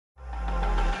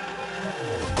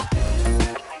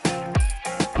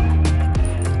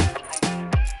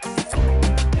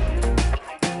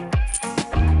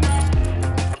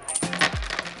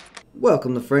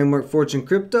Welcome to Framework Fortune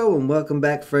Crypto and welcome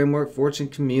back Framework Fortune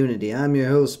Community. I'm your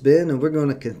host Ben and we're going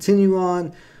to continue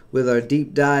on with our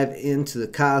deep dive into the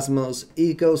Cosmos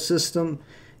ecosystem,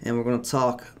 and we're going to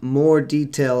talk more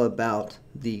detail about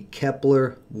the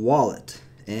Keplr Wallet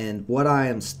and what I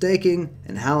am staking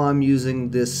and how I'm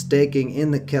using this staking in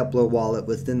the Keplr Wallet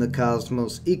within the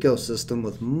Cosmos ecosystem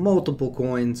with multiple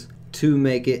coins to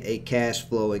make it a cash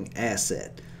flowing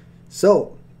asset.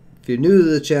 So if you're new to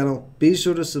the channel, be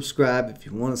sure to subscribe if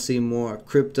you want to see more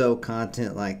crypto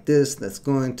content like this that's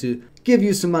going to give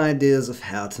you some ideas of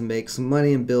how to make some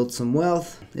money and build some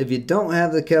wealth. If you don't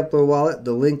have the Keplr wallet,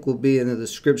 the link will be in the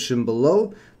description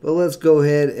below, but let's go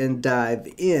ahead and dive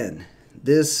in.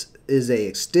 This is a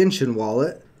extension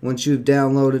wallet. Once you've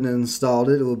downloaded and installed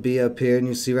it, it will be up here, and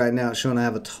you see right now it's showing I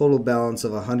have a total balance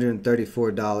of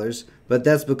 $134, but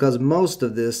that's because most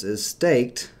of this is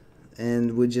staked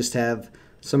and we just have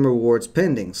some rewards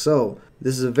pending. So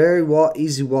this is a very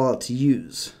easy wallet to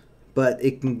use, but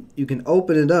you can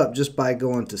open it up just by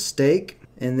going to stake,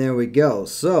 and there we go.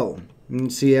 So you can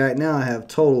see right now I have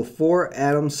total 4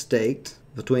 atoms staked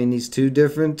between these two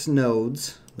different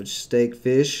nodes, which stake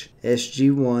fish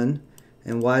SG1.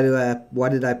 And why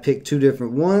did I pick two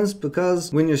different ones?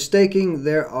 Because when you're staking,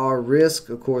 there are risks.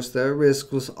 Of course, there are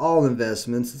risks with all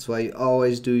investments. That's why you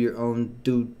always do your own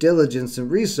due diligence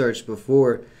and research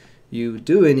before you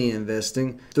do any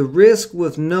investing. The risk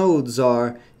with nodes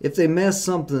are if they mess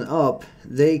something up,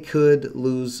 they could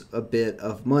lose a bit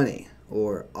of money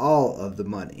or all of the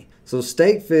money. So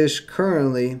Stakefish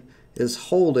currently is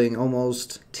holding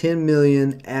almost 10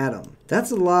 million atom.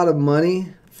 That's a lot of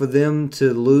money for them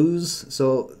to lose.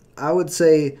 So I would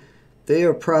say they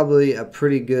are probably a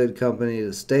pretty good company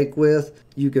to stake with.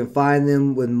 You can find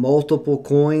them with multiple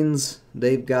coins.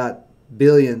 They've got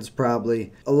billions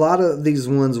probably. A lot of these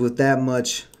ones with that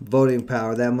much voting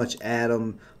power, that much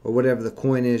atom, or whatever the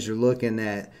coin is you're looking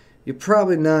at, you're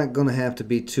probably not going to have to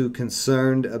be too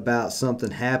concerned about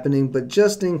something happening, but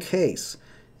just in case,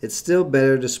 it's still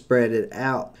better to spread it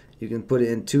out. You can put it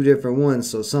in two different ones,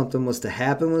 so if something was to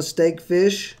happen with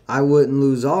Stakefish, I wouldn't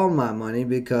lose all my money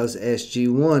because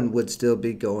SG1 would still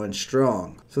be going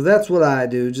strong. So that's what I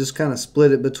do, just kind of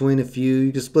split it between a few.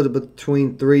 You can split it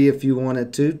between 3 if you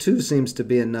wanted to. 2 seems to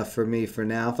be enough for me for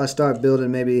now. If I start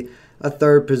building maybe a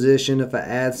third position, if I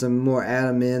add some more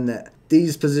atom in, that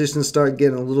these positions start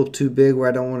getting a little too big where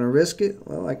I don't want to risk it,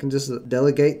 well, I can just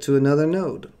delegate to another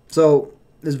node. So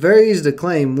it's very easy to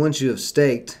claim once you have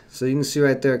staked. So you can see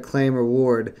right there, claim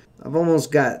reward. I've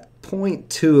almost got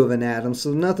 0.2 of an atom,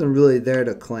 so nothing really there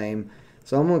to claim.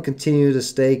 So I'm going to continue to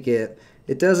stake it.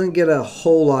 It doesn't get a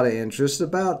whole lot of interest,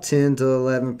 about 10 to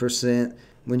 11%.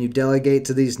 When you delegate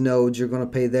to these nodes, you're going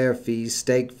to pay their fees.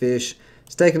 Stakefish,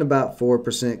 it's taking about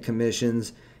 4%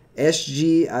 commissions.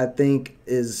 SG, I think,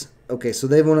 is, okay, so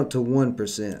they've went up to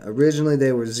 1%. Originally,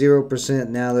 they were 0%.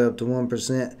 Now they're up to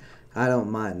 1%. I don't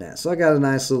mind that. So I got a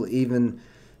nice little even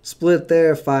split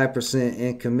there, 5%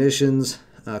 in commissions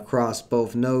across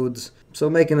both nodes. So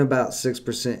making about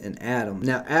 6% in atom.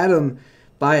 Now atom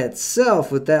by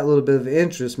itself with that little bit of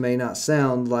interest may not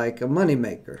sound like a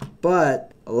moneymaker,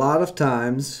 but a lot of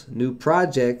times new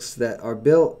projects that are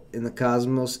built in the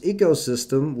Cosmos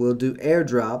ecosystem will do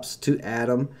airdrops to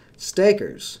atom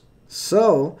stakers.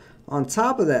 So on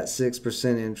top of that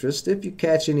 6% interest, if you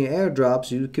catch any airdrops,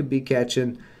 you could be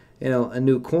catching a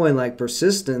new coin like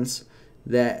Persistence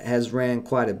that has ran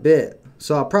quite a bit.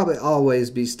 So I'll probably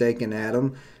always be staking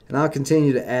atom, and I'll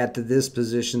continue to add to this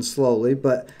position slowly,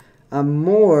 but I'm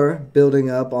more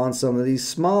building up on some of these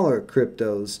smaller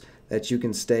cryptos that you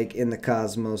can stake in the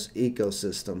Cosmos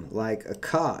ecosystem, like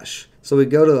Akash. So we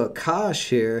go to Akash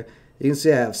here. You can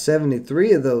see I have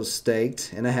 73 of those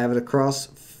staked, and I have it across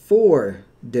 4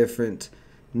 different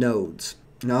nodes.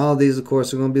 Now all of these, of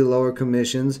course, are going to be lower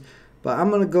commissions, but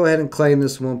I'm going to go ahead and claim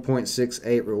this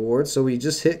 1.68 reward. So we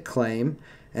just hit claim,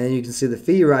 and you can see the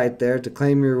fee right there to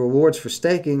claim your rewards for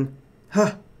staking.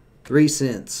 3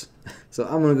 cents. So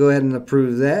I'm going to go ahead and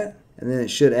approve that. And then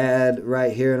it should add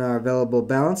right here in our available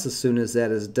balance as soon as that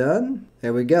is done.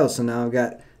 There we go. So now I've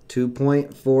got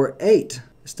 2.48. It's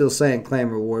still saying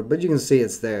claim reward, but you can see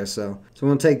it's there. So we're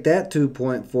going to take that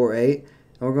 2.48.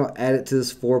 and we're going to add it to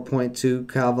this 4.2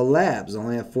 Kava Labs. I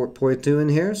only have 4.2 in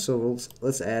here, so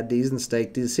let's add these and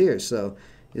stake these here. So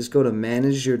just go to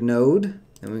manage your node,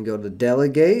 and we go to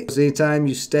delegate. So anytime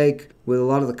you stake with a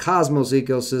lot of the Cosmos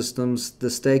ecosystems,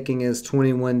 the staking is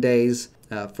 21 days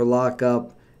for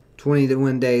lockup,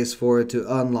 21 days for it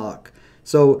to unlock.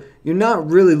 So you're not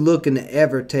really looking to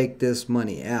ever take this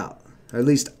money out, or at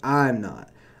least I'm not.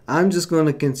 I'm just going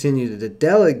to continue to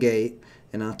delegate,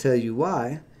 and I'll tell you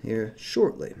why here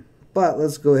shortly. but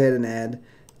let's go ahead and add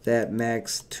that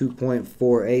max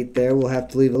 2.48 there. We'll have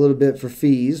to leave a little bit for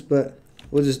fees, but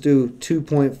we'll just do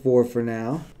 2.4 for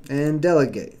now. And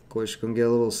delegate. Of course, you're going to get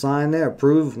a little sign there.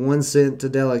 Approve, 1 cent to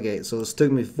delegate. So it's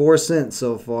took me 4 cents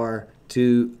so far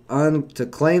to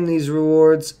claim these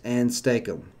rewards and stake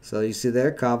them. So you see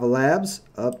there, Kava Labs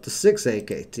up to 6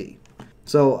 AKT.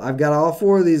 So I've got all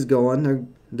 4 of these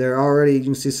going. They're already, you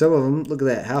can see some of them, look at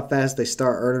that, how fast they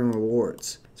start earning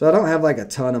rewards. So I don't have like a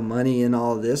ton of money in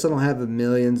all of this. I don't have the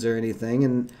millions or anything,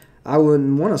 and I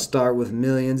wouldn't want to start with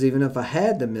millions even if I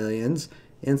had the millions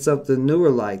in something newer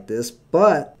like this,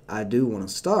 but I do want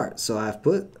to start. So I've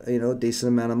put, a decent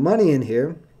amount of money in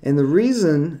here. And the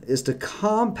reason is to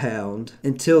compound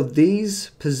until these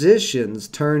positions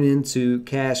turn into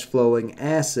cash flowing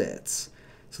assets.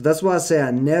 So that's why I say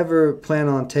I never plan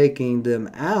on taking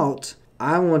them out.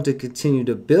 I want to continue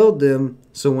to build them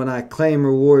so when I claim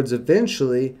rewards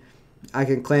eventually, I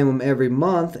can claim them every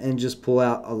month and just pull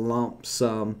out a lump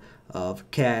sum of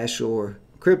cash or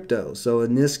crypto. So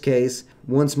in this case,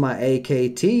 once my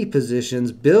AKT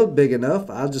positions build big enough,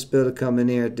 I'll just be able to come in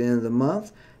here at the end of the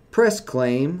month, press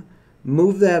claim,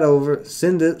 move that over,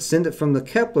 send it from the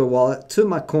Keplr wallet to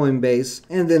my Coinbase,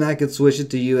 and then I could switch it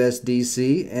to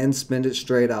USDC and spend it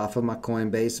straight off of my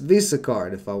Coinbase Visa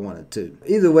card if I wanted to.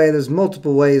 Either way, there's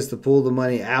multiple ways to pull the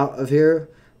money out of here,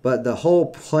 but the whole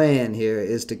plan here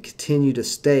is to continue to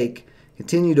stake,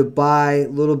 continue to buy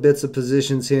little bits of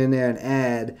positions here and there and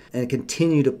add, and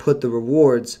continue to put the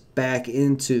rewards back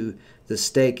into the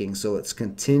staking. So it's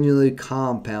continually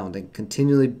compounding,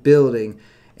 continually building.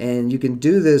 And you can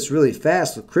do this really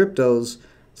fast with cryptos.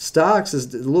 Stocks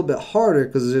is a little bit harder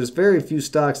because there's very few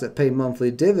stocks that pay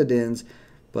monthly dividends.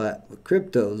 But with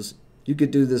cryptos, you could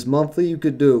do this monthly, you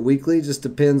could do it weekly. It just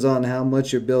depends on how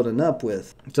much you're building up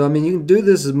with. So, I mean, you can do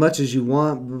this as much as you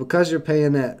want. But because you're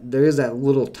paying that, there is that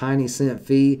little tiny cent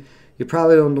fee. You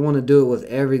probably don't want to do it with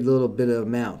every little bit of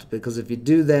amount. Because if you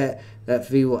do that, that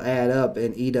fee will add up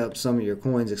and eat up some of your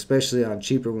coins, especially on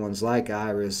cheaper ones like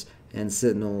Iris and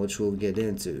Sentinel, which we'll get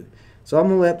into. So I'm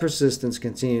going to let persistence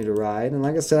continue to ride. And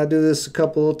like I said, I do this a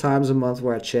couple of times a month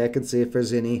where I check and see if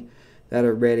there's any that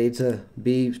are ready to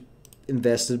be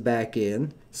invested back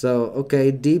in. So,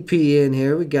 okay, DP in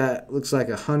here. We got, looks like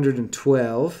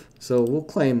 112. So we'll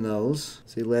claim those.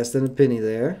 See, less than a penny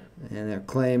there. And they're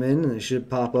claiming, and it should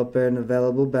pop up there in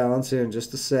available balance here in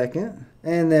just a second.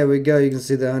 And there we go. You can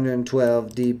see the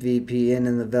 112 DVP in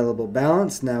the available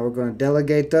balance. Now we're going to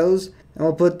delegate those. And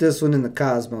we'll put this one in the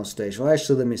Cosmos station. Well,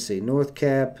 actually, let me see. North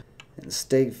Cap and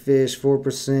Stake Fish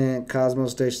 4%.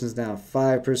 Cosmos station's down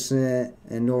 5%.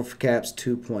 And North Cap's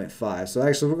 2.5. So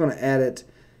actually, we're going to add it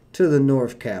to the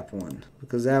North Cap one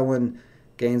because that one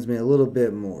gains me a little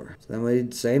bit more. So then we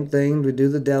same thing. We do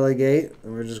the delegate.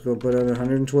 And we're just going to put on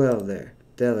 112 there.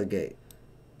 Delegate.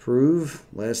 Approve.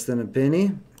 Less than a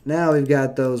penny. Now we've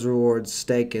got those rewards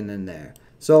staking in there.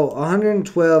 So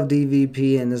 112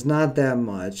 DVP and is not that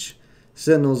much.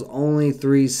 Sentinel's only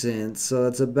 3 cents, so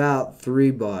it's about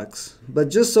 $3. But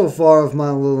just so far with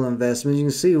my little investment, you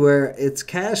can see where it's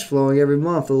cash flowing every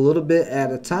month a little bit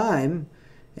at a time.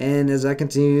 And as I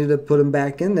continue to put them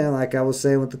back in there, like I was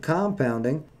saying with the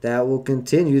compounding, that will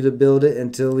continue to build it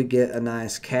until we get a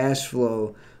nice cash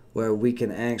flow where we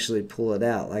can actually pull it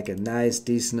out, like a nice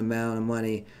decent amount of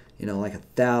money, like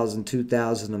 $1,000,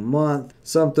 $2,000 a month,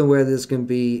 something where this can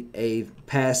be a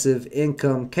passive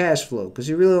income cash flow, because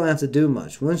you really don't have to do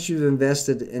much. Once you've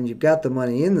invested and you've got the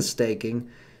money in the staking,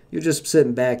 you're just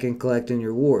sitting back and collecting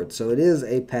your rewards. So it is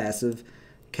a passive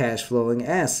cash flowing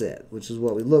asset, which is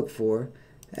what we look for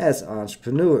as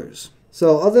entrepreneurs.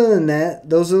 So other than that,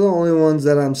 those are the only ones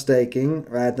that I'm staking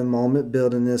right at the moment,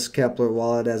 building this Keplr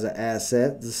wallet as an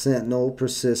asset, the Sentinel,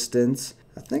 Persistence.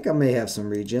 I think I may have some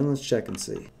regen. Let's check and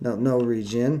see. No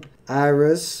regen.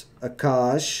 Iris,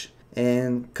 Akash,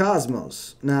 and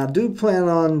Cosmos. Now, I do plan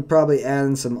on probably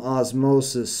adding some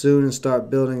Osmosis soon and start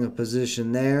building a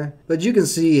position there. But you can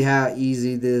see how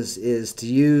easy this is to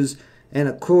use. And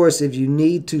of course, if you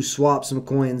need to swap some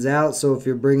coins out, so if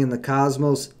you're bringing the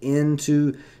Cosmos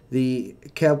into the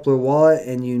Keplr wallet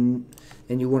and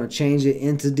you want to change it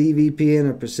into DVPN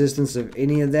or Persistence or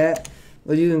any of that,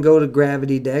 well, you can go to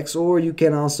Gravity Dex, or you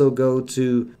can also go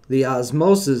to the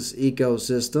Osmosis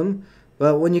ecosystem.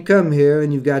 But when you come here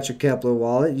and you've got your Keplr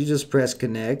wallet, you just press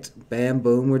connect. Bam,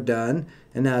 boom, we're done.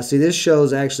 And now, see, this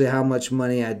shows actually how much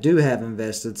money I do have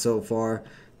invested so far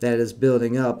that is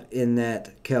building up in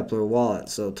that Keplr wallet.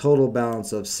 So total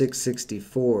balance of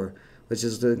 664, which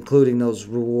is including those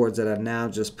rewards that I've now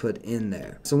just put in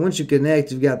there. So once you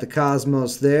connect, you've got the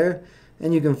Cosmos there,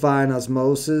 and you can find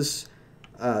Osmosis,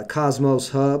 Cosmos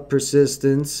Hub,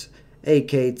 Persistence,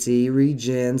 AKT,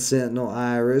 Regen, Sentinel,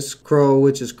 Iris, Crow,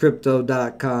 which is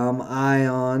Crypto.com,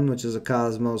 Ion, which is a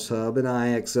Cosmos hub, and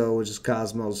IXO, which is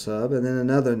Cosmos hub, and then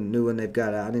another new one they've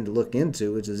got out I need to look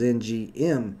into, which is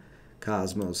NGM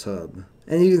Cosmos hub.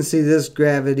 And you can see this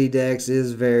Gravity DEX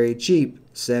is very cheap,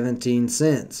 17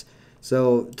 cents.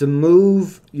 So to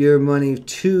move your money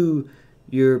to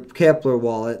your Keplr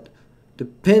wallet,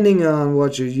 depending on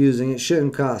what you're using, it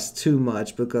shouldn't cost too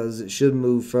much because it should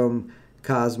move from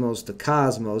Cosmos to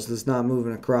Cosmos. It's not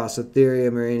moving across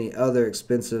Ethereum or any other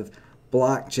expensive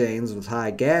blockchains with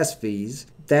high gas fees.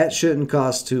 That shouldn't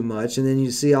cost too much. And then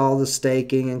you see all the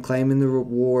staking and claiming the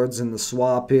rewards and the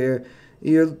swap here.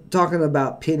 You're talking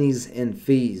about pennies and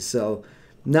fees. So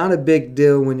not a big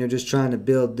deal when you're just trying to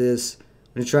build this.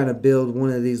 When you're trying to build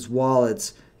one of these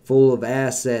wallets full of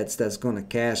assets that's going to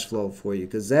cash flow for you.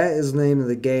 Because that is the name of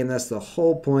the game. That's the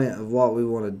whole point of what we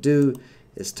want to do,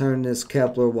 is turn this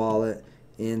Keplr wallet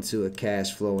into a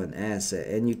cash flowing asset.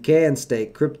 And you can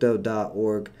stake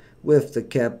crypto.org with the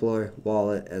Keplr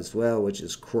wallet as well, which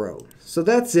is Crow. So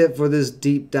that's it for this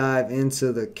deep dive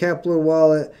into the Keplr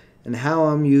wallet and how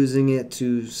I'm using it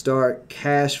to start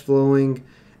cash flowing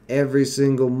every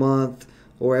single month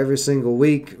or every single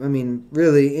week. I mean,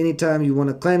 really, anytime you want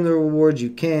to claim the rewards,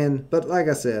 you can. But like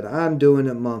I said, I'm doing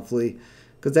it monthly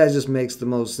because that just makes the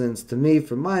most sense to me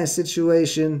for my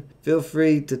situation. Feel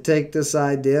free to take this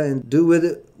idea and do with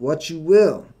it what you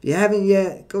will. If you haven't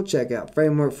yet, go check out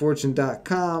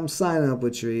frameworkfortune.com. Sign up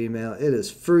with your email. It is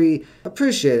free.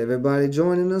 Appreciate everybody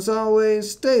joining us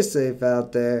always. Stay safe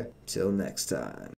out there. Till next time.